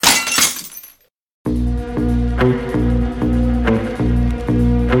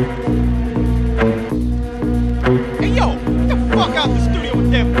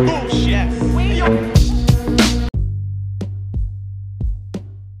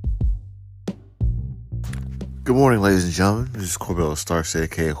Good morning, ladies and gentlemen. This is Corbell Starks,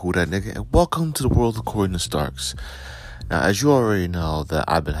 aka Who That Nigga, and welcome to the world according to Starks. Now, as you already know, that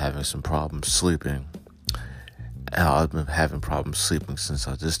I've been having some problems sleeping. I've been having problems sleeping since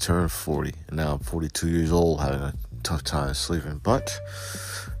I just turned 40, and now I'm 42 years old, having a tough time sleeping. But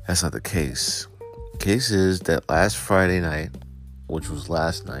that's not the case. The case is that last Friday night, which was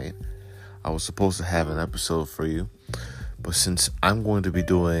last night, I was supposed to have an episode for you, but since I'm going to be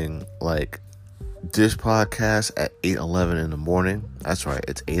doing this podcast at 8:11 in the morning. That's right,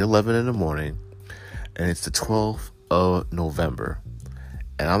 it's 8:11 in the morning, and it's the 12th of November.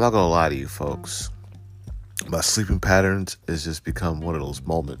 And I'm not gonna lie to you folks, my sleeping patterns has just become one of those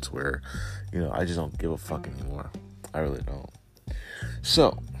moments where, I just don't give a fuck anymore. I really don't.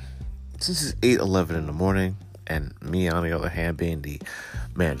 So, since it's 8:11 in the morning, and me on the other hand being the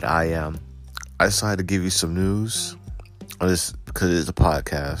man that I am, I decided to give you some news on this because it's a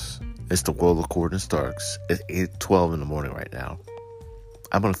podcast. It's the world according to Starks. It's 8:12 in the morning right now.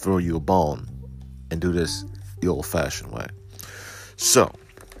 I'm going to throw you a bone and do this the old-fashioned way. So,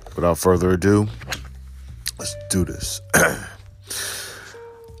 without further ado, let's do this.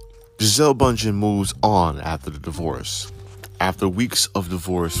 Gisele Bündchen moves on after the divorce. After weeks of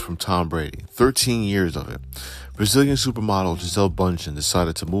divorce from Tom Brady, 13 years of it, Brazilian supermodel Gisele Bündchen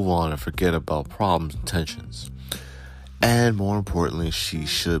decided to move on and forget about problems and tensions. And more importantly, she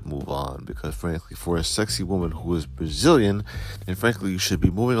should move on because, frankly, for a sexy woman who is Brazilian, then frankly, you should be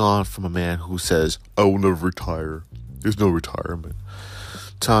moving on from a man who says, I will never retire. There's no retirement.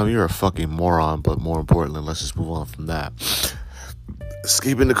 Tom, you're a fucking moron, but more importantly, let's just move on from that.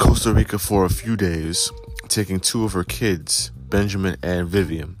 Escaping to Costa Rica for a few days, taking two of her kids, Benjamin and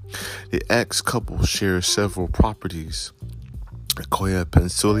Vivian, the ex-couple shares several properties at Coya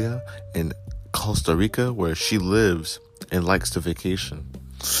Península in Costa Rica, where she lives and likes to vacation.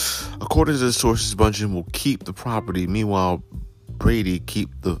 According to the sources, Bündchen will keep the property. Meanwhile, Brady keep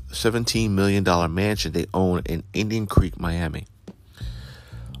the $17 million mansion they own in Indian Creek, Miami.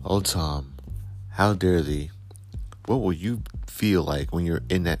 Oh, Tom, how dare thee? What will you feel like when you're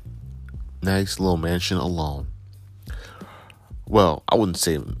in that nice little mansion alone? Well, I wouldn't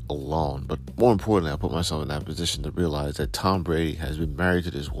say alone, but more importantly, I put myself in that position to realize that Tom Brady has been married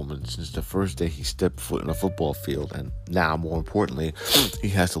to this woman since the first day he stepped foot in a football field. And now, more importantly, he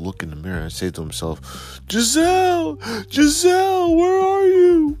has to look in the mirror and say to himself, Gisele, where are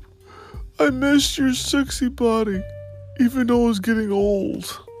you? I missed your sexy body, even though it's getting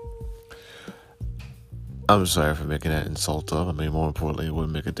old. I'm sorry for making that insult up. I mean, more importantly, it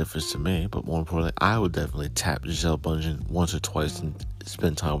wouldn't make a difference to me. But more importantly, I would definitely tap Gisele Bündchen once or twice and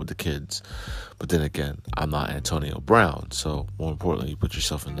spend time with the kids. But then again, I'm not Antonio Brown. So more importantly, you put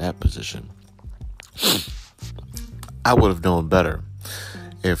yourself in that position. I would have known better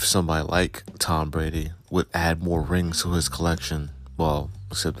if somebody like Tom Brady would add more rings to his collection. Well,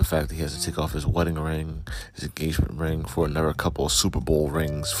 except the fact that he has to take off his wedding ring, his engagement ring, for another couple of Super Bowl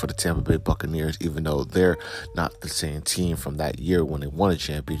rings for the Tampa Bay Buccaneers, even though they're not the same team from that year when they won a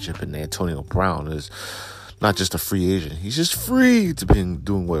championship. And Antonio Brown is not just a free agent. He's just free to be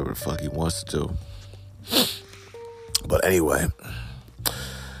doing whatever the fuck he wants to do. But anyway,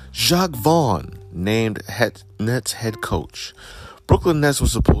 Jacques Vaughn named Nets head coach. Brooklyn Nets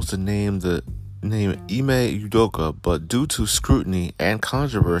was supposed to name Ime Udoka, but due to scrutiny and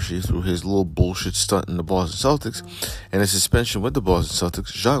controversy through his little bullshit stunt in the Boston Celtics and his suspension with the Boston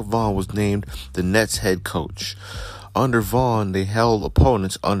Celtics, Jacques Vaughn was named the Nets head coach. Under Vaughn, they held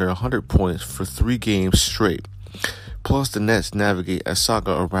opponents under 100 points for 3 games straight. Plus, the Nets navigate a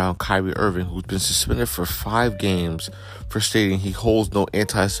saga around Kyrie Irving, who's been suspended for 5 games for stating he holds no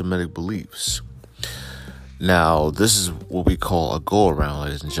anti-Semitic beliefs. Now, this is what we call a go-around,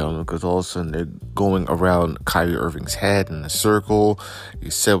 ladies and gentlemen, because all of a sudden they're going around Kyrie Irving's head in a circle.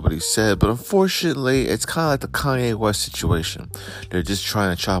 He said what he said, but unfortunately, it's kind of like the Kanye West situation. They're just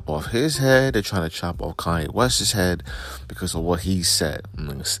trying to chop off his head. They're trying to chop off Kanye West's head because of what he said.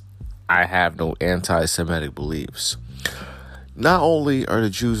 I have no anti-Semitic beliefs. Not only are the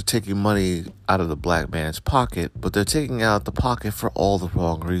Jews taking money out of the black man's pocket, but they're taking out the pocket for all the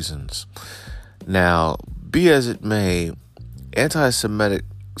wrong reasons. Now, be as it may, anti-Semitic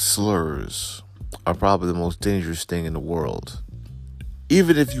slurs are probably the most dangerous thing in the world.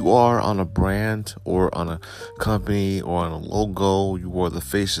 Even if you are on a brand or on a company or on a logo, you are the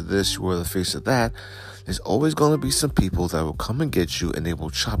face of this, you are the face of that, there's always going to be some people that will come and get you and they will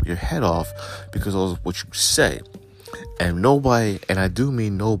chop your head off because of what you say. And nobody, and I do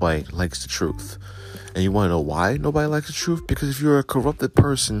mean nobody, likes the truth. And you want to know why nobody likes the truth? Because if you're a corrupted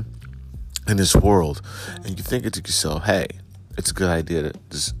person in this world and you think to yourself, hey, it's a good idea to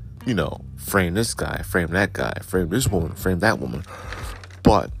just frame this guy, frame that guy, frame this woman, frame that woman.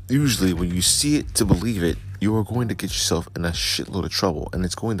 But usually when you see it to believe it, you are going to get yourself in a shitload of trouble, and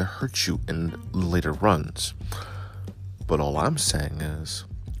it's going to hurt you in later runs. But all I'm saying is,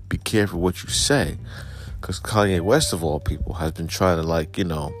 be careful what you say, because Kanye West, of all people, has been trying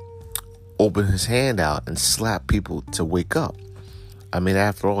to, open his hand out and slap people to wake up. I mean,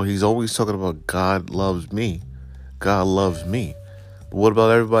 after all, he's always talking about God loves me. God loves me. But what about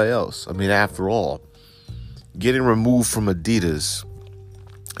everybody else? I mean, after all, getting removed from Adidas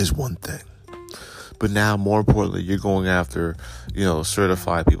is one thing. But now, more importantly, you're going after,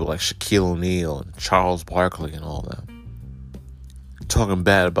 certified people like Shaquille O'Neal and Charles Barkley and all that. Talking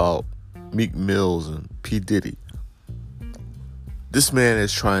bad about Meek Mills and P. Diddy. This man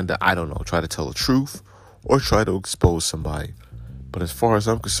is trying to, try to tell the truth or try to expose somebody. But as far as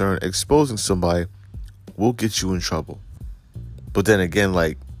I'm concerned, exposing somebody will get you in trouble. But then again,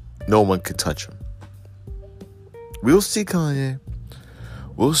 no one can touch him. We'll see, Kanye.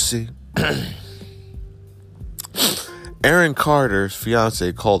 We'll see. Aaron Carter's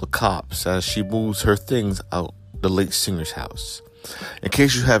fiance called the cops as she moves her things out the late singer's house. In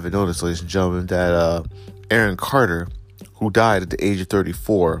case you haven't noticed, ladies and gentlemen, that Aaron Carter, who died at the age of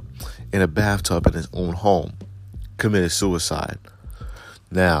 34 in a bathtub in his own home, committed suicide.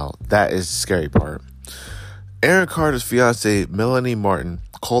 Now, that is the scary part. Aaron Carter's fiance, Melanie Martin,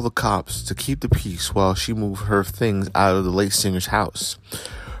 called the cops to keep the peace while she moved her things out of the late singer's house.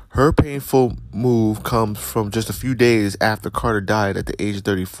 Her painful move comes from just a few days after Carter died at the age of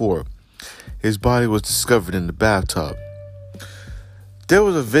 34. His body was discovered in the bathtub. There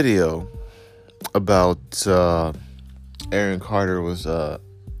was a video about Aaron Carter was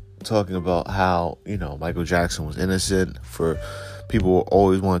talking about how, Michael Jackson was innocent. For people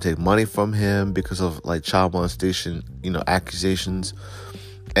always want to take money from him because of child molestation, accusations.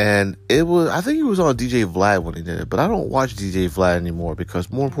 And I think he was on DJ Vlad when he did it, but I don't watch DJ Vlad anymore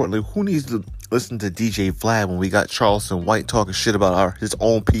because, more importantly, who needs to listen to DJ Vlad when we got Charleston White talking shit about his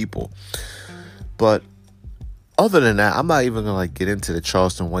own people? But other than that, I'm not even gonna get into the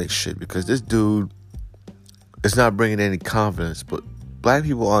Charleston White shit because this dude is not bringing any confidence. But black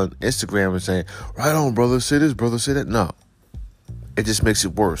people on Instagram are saying, "Right on, brother, say this, brother, say that." No, it just makes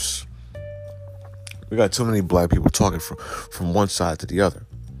it worse. We got too many black people talking from one side to the other.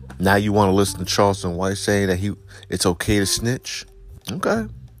 Now you want to listen to Charleston White saying that it's okay to snitch? Okay.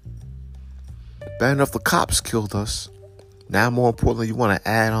 Bad enough the cops killed us. Now, more importantly, you want to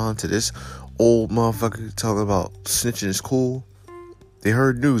add on to this old motherfucker talking about snitching is cool? They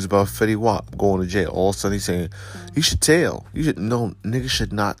heard news about Fetty Wap going to jail. All of a sudden he's saying, you should tell. No, niggas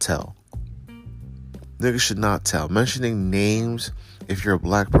should not tell. Niggas should not tell. Mentioning names, if you're a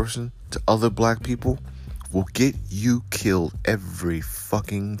black person, to other black people will get you killed every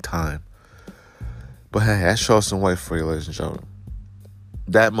fucking time. But hey, that's Charleston White for you, ladies and gentlemen.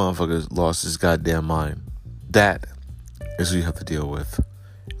 That motherfucker lost his goddamn mind. That is what you have to deal with.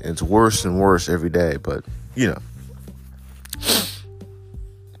 And it's worse and worse every day, but,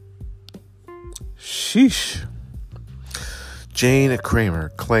 Sheesh. Jane Kramer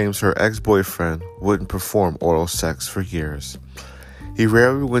claims her ex-boyfriend wouldn't perform oral sex for years. He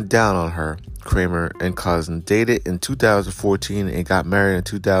rarely went down on her. Kramer and cousin dated in 2014 and got married in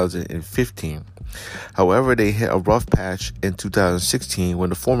 2015. However, they hit a rough patch in 2016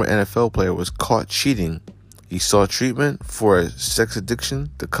 when the former NFL player was caught cheating. He sought treatment for a sex addiction.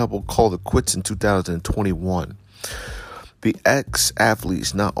 The couple called it quits in 2021. The ex-athlete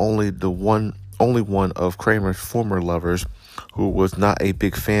is not only only one of Kramer's former lovers who was not a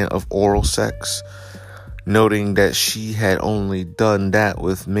big fan of oral sex, noting that she had only done that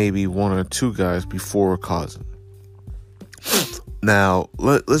with maybe one or two guys before causing. Now,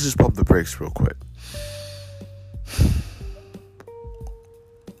 let's just pump the brakes real quick.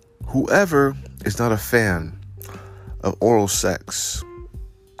 Whoever is not a fan of oral sex,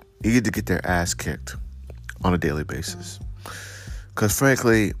 you need to get their ass kicked on a daily basis. Because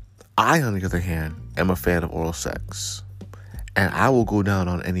frankly, I, on the other hand, am a fan of oral sex. And I will go down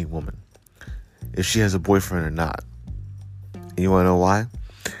on any woman, if she has a boyfriend or not. And you want to know why?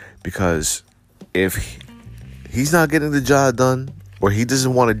 Because if he's not getting the job done, or he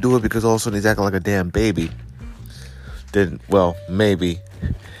doesn't want to do it because all of a sudden he's acting like a damn baby, then, well, maybe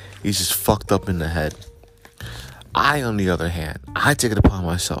he's just fucked up in the head. I, on the other hand, I take it upon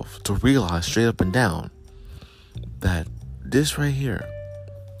myself to realize straight up and down that this right here,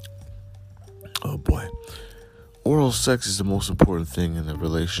 oh boy, oral sex is the most important thing in a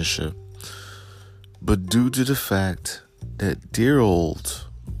relationship. But due to the fact that dear old,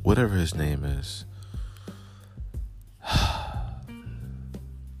 whatever his name is,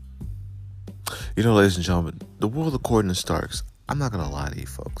 Ladies and gentlemen, the world according to Starks, I'm not going to lie to you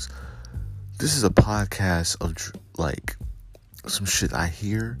folks. This is a podcast of, like, some shit I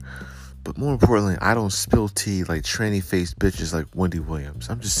hear, but more importantly, I don't spill tea like tranny-faced bitches like Wendy Williams.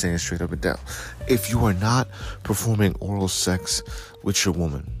 I'm just saying straight up and down. If you are not performing oral sex with your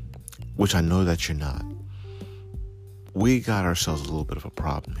woman, which I know that you're not, we got ourselves a little bit of a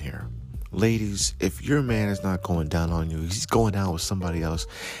problem here. Ladies, if your man is not going down on you, he's going down with somebody else,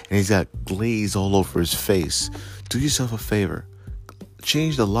 and he's got glaze all over his face, do yourself a favor.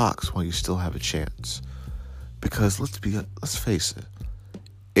 Change the locks while you still have a chance. Because let's face it,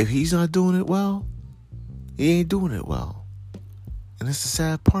 if he's not doing it well, he ain't doing it well. And it's the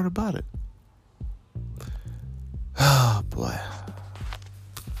sad part about it. Oh, boy.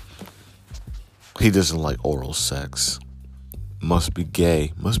 He doesn't like oral sex. Must be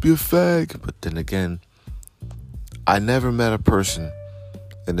gay. Must be a fag. But then again, I never met a person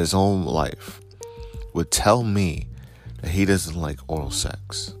in his own life would tell me that he doesn't like oral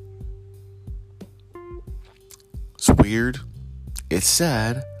sex. It's weird. It's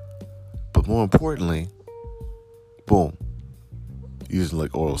sad. But more importantly, boom, he doesn't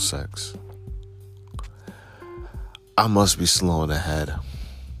like oral sex. I must be slowing ahead.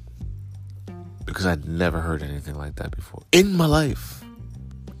 Because I'd never heard anything like that before. In my life.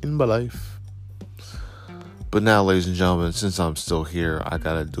 But now, ladies and gentlemen, since I'm still here, I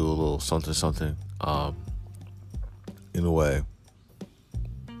gotta do a little something. In a way.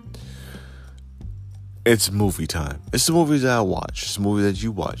 It's movie time. It's the movies that I watch. It's the movie that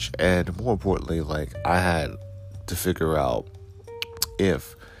you watch. And more importantly, like, I had to figure out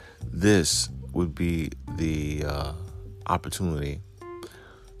if this would be the opportunity.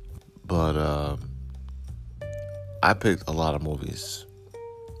 But I picked a lot of movies.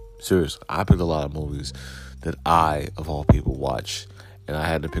 Seriously, I picked a lot of movies that I, of all people, watch. And I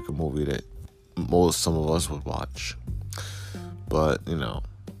had to pick a movie that some of us would watch. But,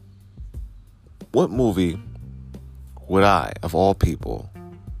 what movie would I, of all people,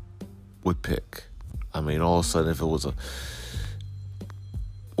 would pick? I mean, all of a sudden, if it was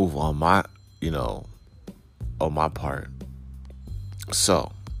on my part.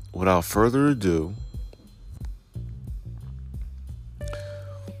 So, without further ado,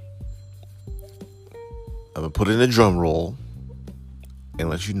 I'm going to put in a drum roll and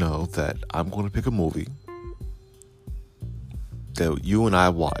let you know that I'm going to pick a movie that you and I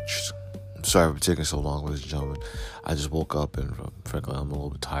watched. I'm sorry for taking so long, ladies and gentlemen. I just woke up and, frankly, I'm a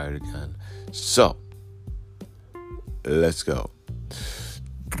little bit tired again. So, let's go.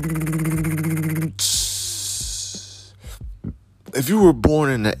 If you were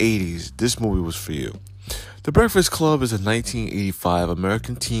born in the 80s, this movie was for you. The Breakfast Club is a 1985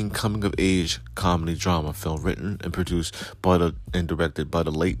 American teen coming-of-age comedy drama film written and produced and directed by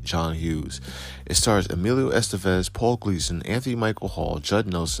the late John Hughes. It stars Emilio Estevez, Paul Gleason, Anthony Michael Hall, Judd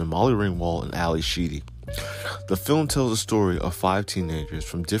Nelson, Molly Ringwald, and Ali Sheedy. The film tells the story of 5 teenagers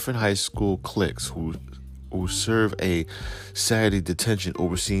from different high school cliques who serve a Saturday detention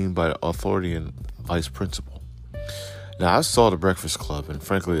overseen by the authoritarian vice principal. Now, I saw The Breakfast Club, and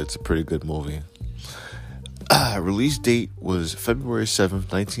frankly, it's a pretty good movie. Release date was February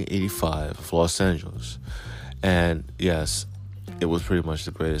 7th, 1985 of Los Angeles. And yes, it was pretty much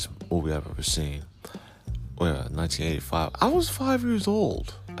the greatest movie I've ever seen. Well, yeah, 1985. I was 5 years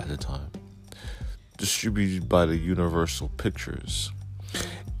old at the time. Distributed by the Universal Pictures.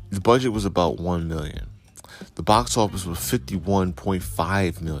 The budget was about $1 million. The box office was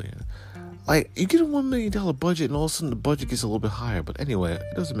 $51.5 million. Like, you get a $1 million budget and all of a sudden the budget gets a little bit higher. But anyway,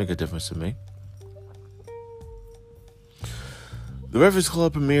 it doesn't make a difference to me. The Breakfast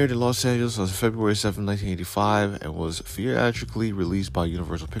Club premiered in Los Angeles on February 7, 1985, and was theatrically released by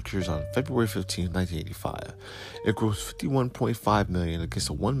Universal Pictures on February 15, 1985. It grossed $51.5 million against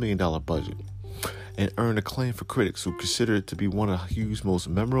a $1 million budget, and earned acclaim for critics who consider it to be one of Hughes' most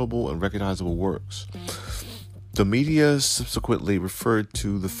memorable and recognizable works. The media subsequently referred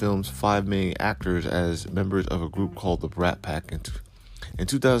to the film's 5 main actors as members of a group called the Brat Pack. In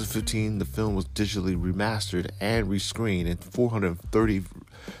 2015, the film was digitally remastered and rescreened in 430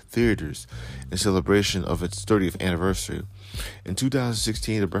 theaters in celebration of its 30th anniversary. In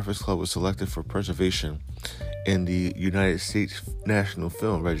 2016, The Breakfast Club was selected for preservation in the United States National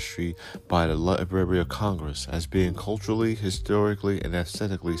Film Registry by the Library of Congress as being culturally, historically, and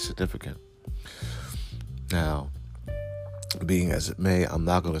aesthetically significant. Now, being as it may, I'm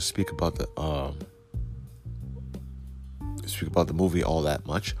not going to speak about the movie all that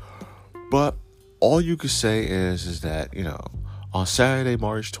much, but all you could say is that, on Saturday,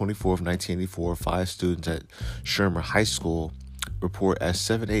 March 24th, 1984, 5 students at Shermer High School report at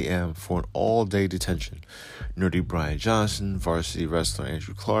 7 a.m. for an all-day detention. Nerdy Brian Johnson, varsity wrestler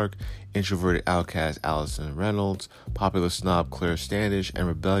Andrew Clark, introverted outcast Allison Reynolds, popular snob Claire Standish, and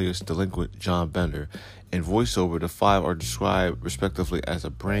rebellious delinquent John Bender. In voiceover, the five are described respectively as a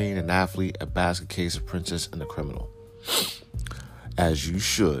brain, an athlete, a basket case, a princess, and a criminal. As you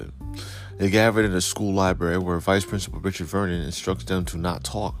should. They gathered in a school library where Vice Principal Richard Vernon instructs them to not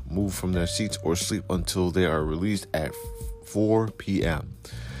talk, move from their seats, or sleep until they are released at 4 p.m.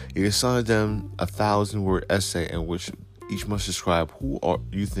 He assigned them a 1,000-word essay in which each must describe who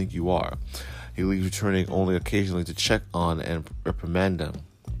you think you are. He leaves, returning only occasionally to check on and reprimand them.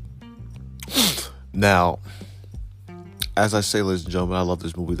 Now, as I say, ladies and gentlemen, I love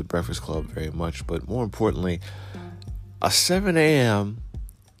this movie, The Breakfast Club, very much. But more importantly, a 7 a.m.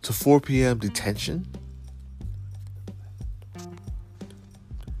 to 4 p.m. detention?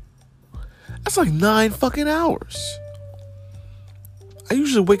 That's like 9 fucking hours. I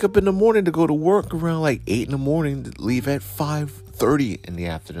usually wake up in the morning to go to work around like 8 in the morning, to leave at 5:30 in the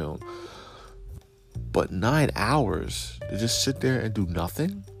afternoon. But 9 hours to just sit there and do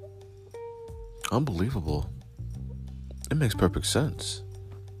nothing? Unbelievable. It makes perfect sense.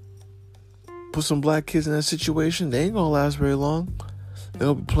 Put some black kids in that situation, they ain't gonna last very long.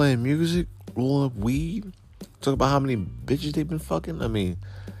 They'll be playing music, rolling up weed, talk about how many bitches they've been fucking. I mean,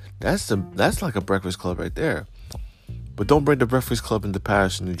 that's like a Breakfast Club right there. But don't bring the Breakfast Club into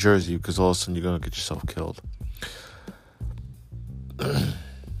Paris, New Jersey, because all of a sudden you're gonna get yourself killed.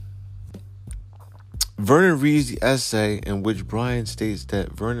 Vernon reads the essay in which Brian states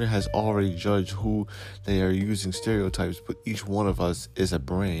that Vernon has already judged who they are using stereotypes, but each one of us is a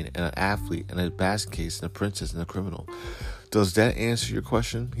brain and an athlete and a basket case and a princess and a criminal. Does that answer your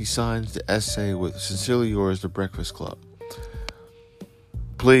question? He signs the essay with "Sincerely yours, The Breakfast Club."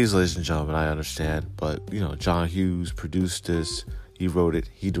 Please, ladies and gentlemen, I understand, but, John Hughes produced this. He wrote it.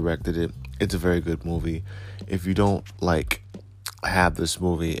 He directed it. It's a very good movie. If you don't, have this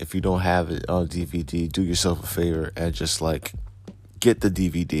movie, if you don't have it on DVD, do yourself a favor and just, get the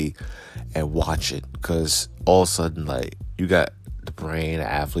DVD and watch it. Because all of a sudden, you got the brain, the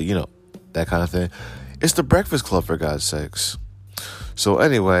athlete, that kind of thing. It's The Breakfast Club, for God's sakes. So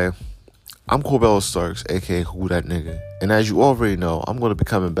anyway, I'm Corbell Starks, a.k.a. Who That Nigga. And as you already know, I'm going to be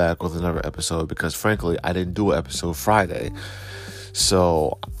coming back with another episode because, frankly, I didn't do an episode Friday.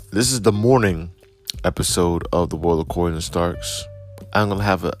 So this is the morning episode of The World According to Starks. I'm going to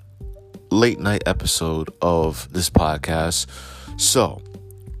have a late night episode of this podcast. So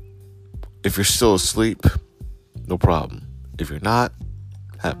if you're still asleep, no problem. If you're not,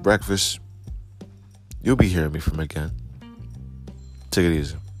 have breakfast. You'll be hearing me from again. Take it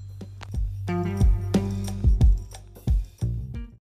easy.